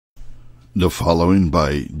The following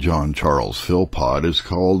by John Charles Philpot is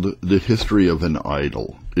called The History of an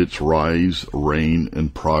Idol, Its Rise, Reign,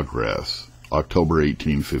 and Progress, October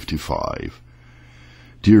 1855.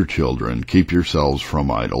 Dear children, keep yourselves from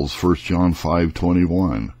idols, 1 John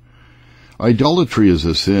 5:21. Idolatry is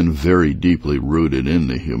a sin very deeply rooted in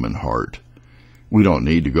the human heart. We don't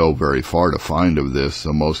need to go very far to find of this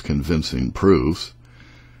the most convincing proofs.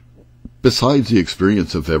 Besides the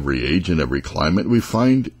experience of every age and every climate, we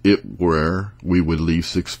find it where we would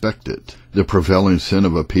least expect it. The prevailing sin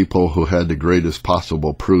of a people who had the greatest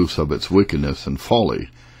possible proofs of its wickedness and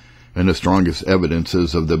folly, and the strongest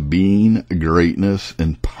evidences of the being, greatness,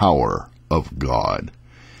 and power of God.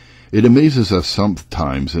 It amazes us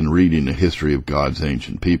sometimes in reading the history of God's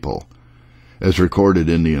ancient people, as recorded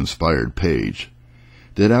in the inspired page,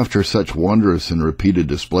 that after such wondrous and repeated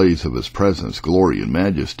displays of His presence, glory, and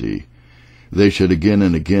majesty, they should again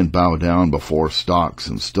and again bow down before stocks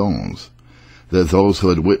and stones, that those who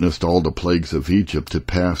had witnessed all the plagues of Egypt had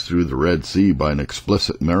passed through the Red Sea by an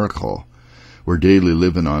explicit miracle, were daily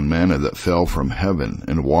living on manna that fell from heaven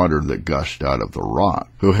and water that gushed out of the rock,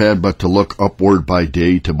 who had but to look upward by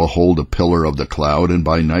day to behold a pillar of the cloud, and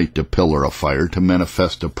by night a pillar of fire, to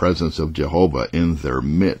manifest the presence of Jehovah in their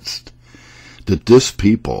midst, that this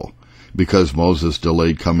people, because Moses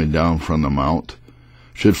delayed coming down from the mount,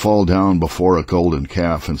 should fall down before a golden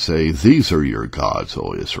calf and say, "These are your gods,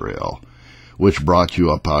 O Israel, which brought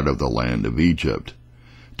you up out of the land of Egypt,"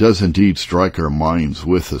 does indeed strike our minds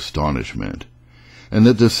with astonishment. And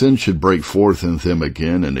that the sin should break forth in them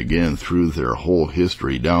again and again through their whole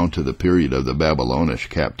history down to the period of the Babylonish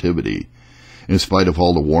captivity, in spite of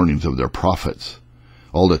all the warnings of their prophets,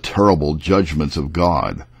 all the terrible judgments of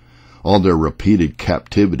God, all their repeated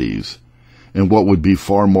captivities, and what would be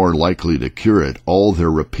far more likely to cure it, all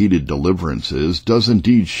their repeated deliverances, does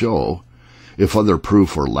indeed show, if other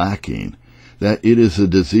proof were lacking, that it is a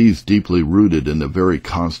disease deeply rooted in the very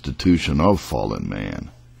constitution of fallen man.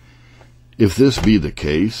 If this be the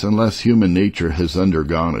case, unless human nature has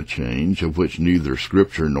undergone a change, of which neither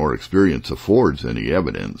Scripture nor experience affords any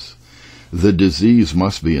evidence, the disease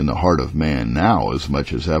must be in the heart of man now as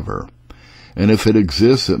much as ever. And if it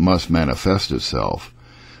exists, it must manifest itself.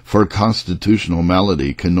 For constitutional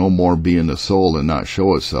malady can no more be in the soul and not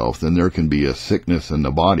show itself than there can be a sickness in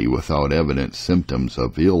the body without evident symptoms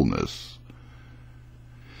of illness.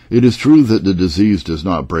 It is true that the disease does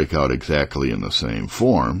not break out exactly in the same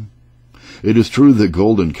form. It is true that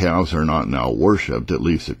golden calves are not now worshipped, at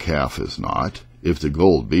least a calf is not, if the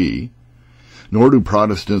gold be. Nor do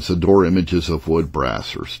Protestants adore images of wood,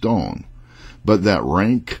 brass, or stone. But that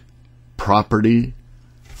rank, property,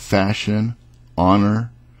 fashion,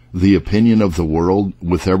 honor, the opinion of the world,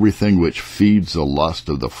 with everything which feeds the lust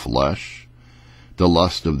of the flesh, the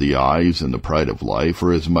lust of the eyes, and the pride of life,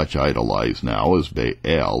 are as much idolized now as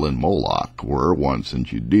Baal and Moloch were once in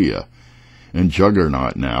Judea, and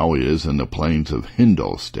Juggernaut now is in the plains of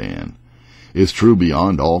Hindostan, is true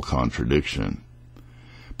beyond all contradiction.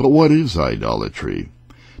 But what is idolatry?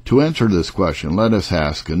 To answer this question, let us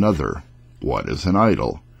ask another. What is an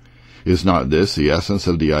idol? Is not this the essence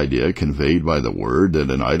of the idea conveyed by the word, that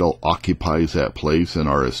an idol occupies that place in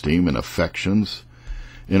our esteem and affections,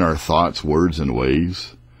 in our thoughts, words, and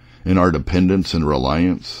ways, in our dependence and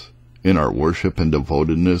reliance, in our worship and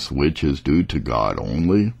devotedness, which is due to God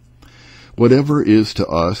only? Whatever is to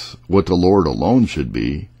us what the Lord alone should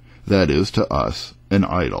be, that is to us an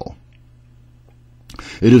idol.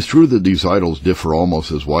 It is true that these idols differ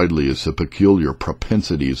almost as widely as the peculiar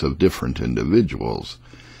propensities of different individuals.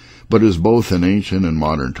 But as both in ancient and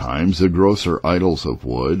modern times the grosser idols of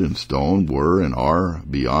wood and stone were and are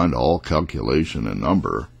beyond all calculation in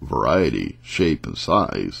number, variety, shape, and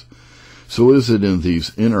size, so is it in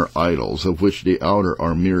these inner idols, of which the outer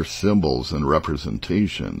are mere symbols and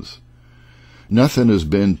representations. Nothing has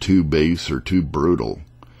been too base or too brutal,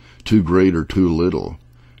 too great or too little,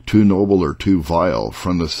 too noble or too vile,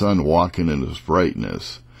 from the sun walking in his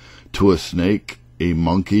brightness, to a snake, a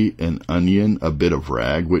monkey, an onion, a bit of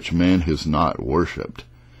rag, which man has not worshipped.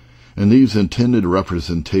 And these intended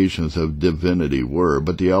representations of divinity were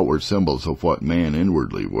but the outward symbols of what man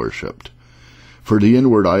inwardly worshipped. For the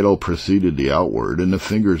inward idol preceded the outward, and the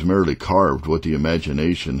fingers merely carved what the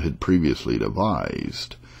imagination had previously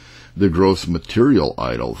devised. The gross material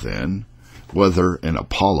idol, then, whether an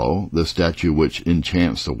Apollo, the statue which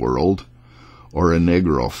enchants the world, or a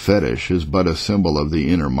negro fetish, is but a symbol of the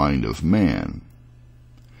inner mind of man.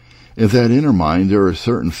 In that inner mind there are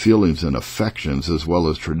certain feelings and affections, as well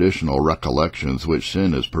as traditional recollections, which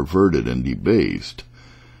sin has perverted and debased,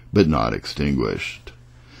 but not extinguished.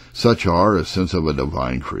 Such are a sense of a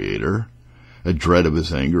divine Creator, a dread of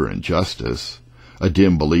his anger and justice, a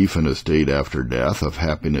dim belief in a state after death of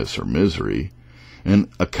happiness or misery, and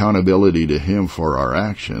accountability to him for our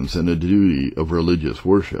actions, and a duty of religious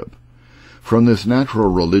worship. From this natural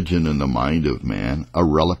religion in the mind of man, a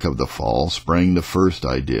relic of the fall, sprang the first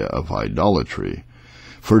idea of idolatry.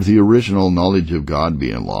 For the original knowledge of God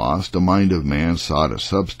being lost, the mind of man sought a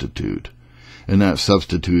substitute, and that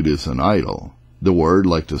substitute is an idol, the word,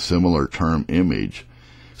 like the similar term image,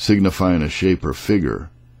 signifying a shape or figure,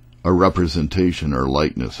 a representation or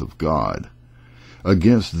likeness of God.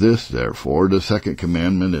 Against this, therefore, the second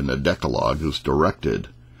commandment in the Decalogue is directed.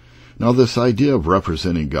 Now this idea of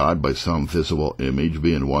representing God by some visible image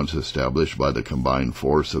being once established by the combined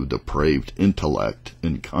force of depraved intellect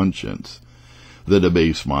and conscience, the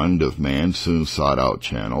debased mind of man soon sought out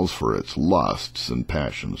channels for its lusts and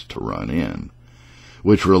passions to run in,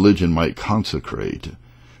 which religion might consecrate.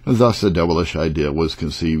 Thus the devilish idea was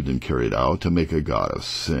conceived and carried out to make a god of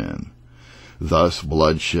sin. Thus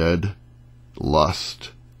bloodshed, lust,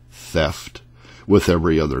 theft, with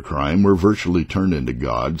every other crime, were virtually turned into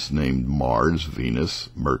gods named Mars, Venus,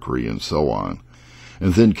 Mercury, and so on.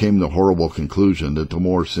 And then came the horrible conclusion that the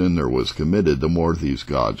more sin there was committed, the more these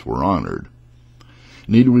gods were honored.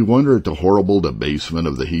 Need we wonder at the horrible debasement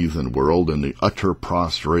of the heathen world and the utter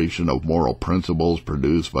prostration of moral principles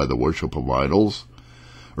produced by the worship of idols,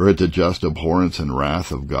 or at the just abhorrence and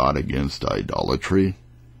wrath of God against idolatry?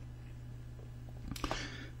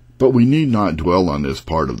 But we need not dwell on this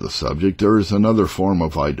part of the subject. There is another form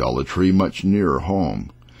of idolatry much nearer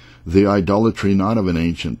home, the idolatry not of an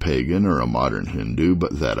ancient pagan or a modern Hindu,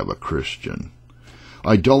 but that of a Christian.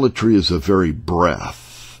 Idolatry is the very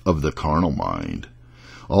breath of the carnal mind.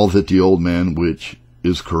 All that the old man which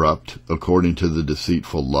is corrupt according to the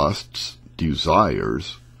deceitful lusts,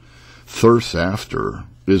 desires, thirsts after,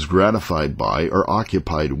 is gratified by, or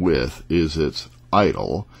occupied with, is its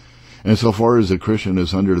idol. And so far as the Christian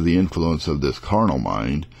is under the influence of this carnal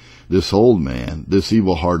mind, this old man, this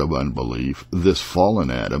evil heart of unbelief, this fallen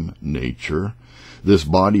Adam, nature, this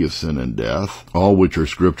body of sin and death, all which are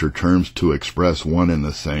Scripture terms to express one and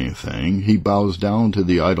the same thing, he bows down to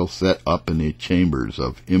the idol set up in the chambers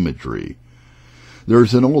of imagery. There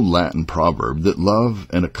is an old Latin proverb that love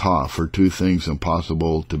and a cough are two things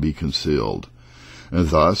impossible to be concealed. And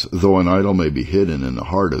thus, though an idol may be hidden in the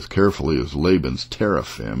heart as carefully as Laban's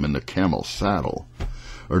teraphim in the camel's saddle,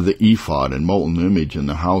 or the ephod and molten image in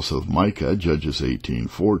the house of Micah, Judges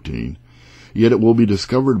 18:14, yet it will be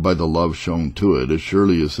discovered by the love shown to it, as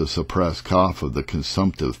surely as the suppressed cough of the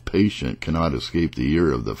consumptive patient cannot escape the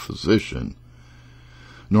ear of the physician.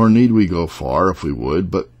 Nor need we go far, if we would,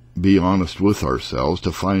 but be honest with ourselves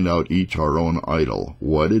to find out each our own idol,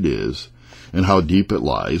 what it is, and how deep it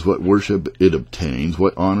lies, what worship it obtains,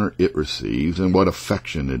 what honor it receives, and what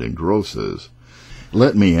affection it engrosses.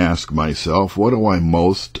 Let me ask myself, what do I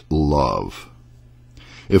most love?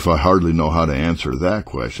 If I hardly know how to answer that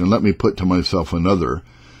question, let me put to myself another,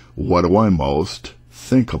 what do I most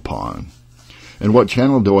think upon? And what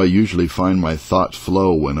channel do I usually find my thoughts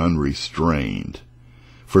flow when unrestrained?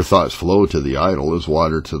 For thoughts flow to the idol as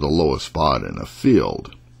water to the lowest spot in a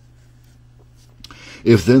field.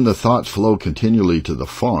 If then the thoughts flow continually to the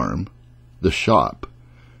farm, the shop,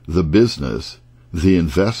 the business, the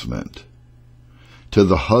investment, to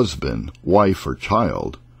the husband, wife, or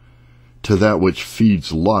child, to that which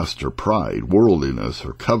feeds lust or pride, worldliness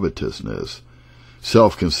or covetousness,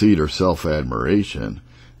 self-conceit or self-admiration,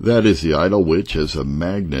 that is the idol which, as a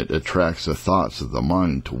magnet, attracts the thoughts of the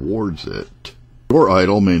mind towards it. Your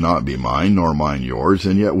idol may not be mine, nor mine yours,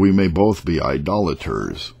 and yet we may both be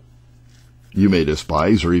idolaters. You may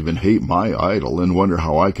despise or even hate my idol and wonder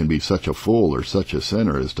how I can be such a fool or such a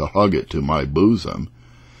sinner as to hug it to my bosom.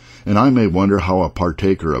 And I may wonder how a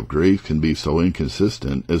partaker of grace can be so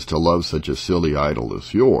inconsistent as to love such a silly idol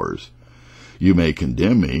as yours. You may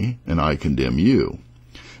condemn me, and I condemn you.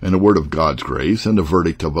 And the word of God's grace and the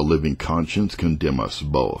verdict of a living conscience condemn us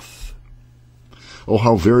both. Oh,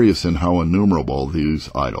 how various and how innumerable these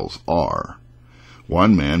idols are!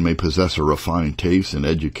 One man may possess a refined taste and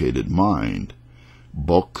educated mind.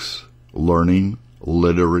 Books, learning,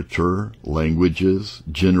 literature, languages,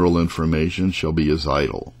 general information shall be his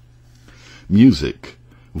idol. Music,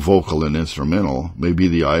 vocal and instrumental, may be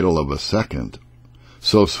the idol of a second.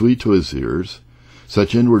 So sweet to his ears,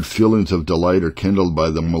 such inward feelings of delight are kindled by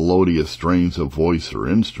the melodious strains of voice or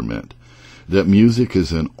instrument, that music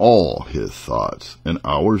is in all his thoughts, and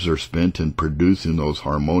hours are spent in producing those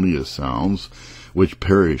harmonious sounds which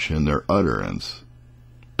perish in their utterance.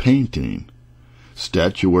 Painting,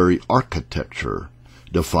 statuary architecture,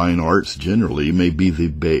 the fine arts generally may be the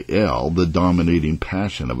Baal, the dominating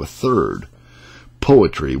passion of a third.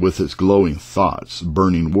 Poetry, with its glowing thoughts,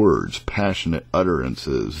 burning words, passionate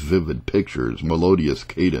utterances, vivid pictures, melodious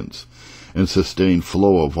cadence, and sustained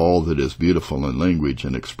flow of all that is beautiful in language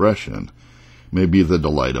and expression, may be the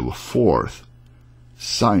delight of a fourth.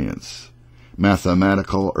 Science,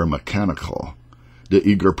 mathematical or mechanical, the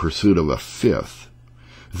eager pursuit of a fifth.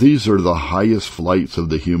 These are the highest flights of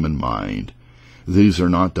the human mind. These are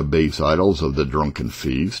not the base idols of the drunken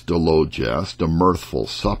feast, the low jest, the mirthful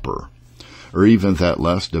supper, or even that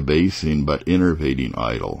less debasing but enervating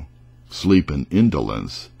idol, sleep and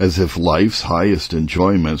indolence, as if life's highest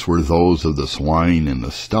enjoyments were those of the swine and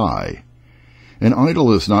the sty. An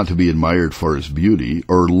idol is not to be admired for its beauty,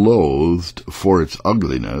 or loathed for its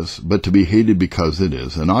ugliness, but to be hated because it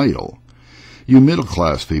is an idol. You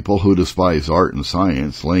middle-class people who despise art and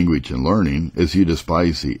science, language and learning, as you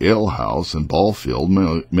despise the alehouse and ball field,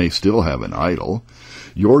 may still have an idol.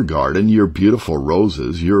 Your garden, your beautiful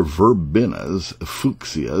roses, your verbenas,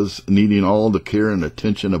 fuchsias, needing all the care and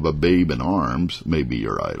attention of a babe in arms, may be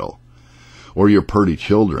your idol. Or your pretty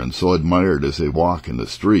children, so admired as they walk in the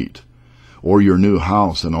street. Or your new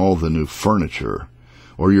house and all the new furniture.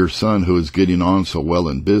 Or your son who is getting on so well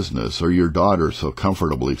in business, or your daughter so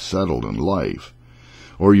comfortably settled in life,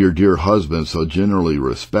 or your dear husband so generally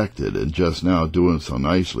respected and just now doing so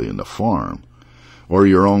nicely in the farm, or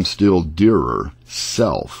your own still dearer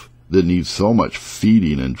self that needs so much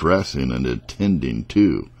feeding and dressing and attending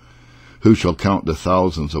to. Who shall count the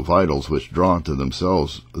thousands of idols which draw to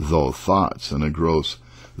themselves those thoughts and engross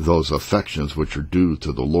those affections which are due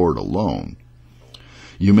to the Lord alone?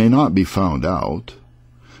 You may not be found out.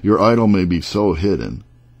 Your idol may be so hidden,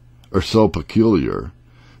 or so peculiar,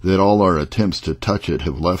 that all our attempts to touch it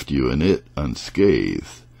have left you in it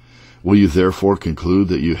unscathed. Will you therefore conclude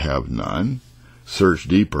that you have none? Search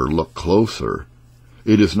deeper, look closer.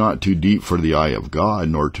 It is not too deep for the eye of God,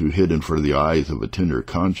 nor too hidden for the eyes of a tender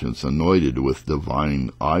conscience anointed with divine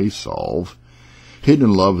eye salve.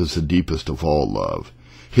 Hidden love is the deepest of all love.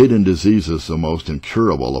 Hidden disease is the most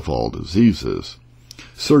incurable of all diseases.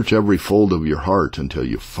 Search every fold of your heart until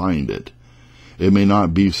you find it. It may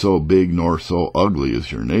not be so big nor so ugly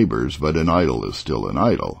as your neighbor's, but an idol is still an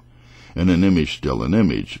idol, and an image still an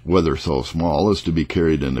image, whether so small as to be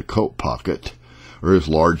carried in a coat pocket, or as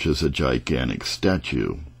large as a gigantic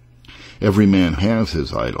statue. Every man has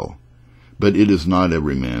his idol, but it is not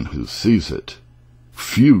every man who sees it.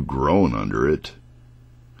 Few groan under it.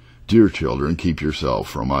 Dear children, keep yourself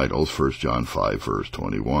from idols, 1 John 5, verse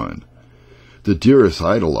 21. The dearest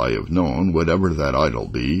idol I have known, whatever that idol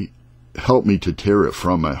be, help me to tear it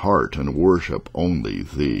from my heart and worship only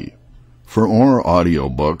Thee. For more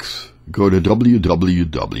audiobooks, go to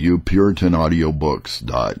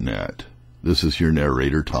www.puritanaudiobooks.net. This is your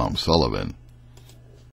narrator, Tom Sullivan.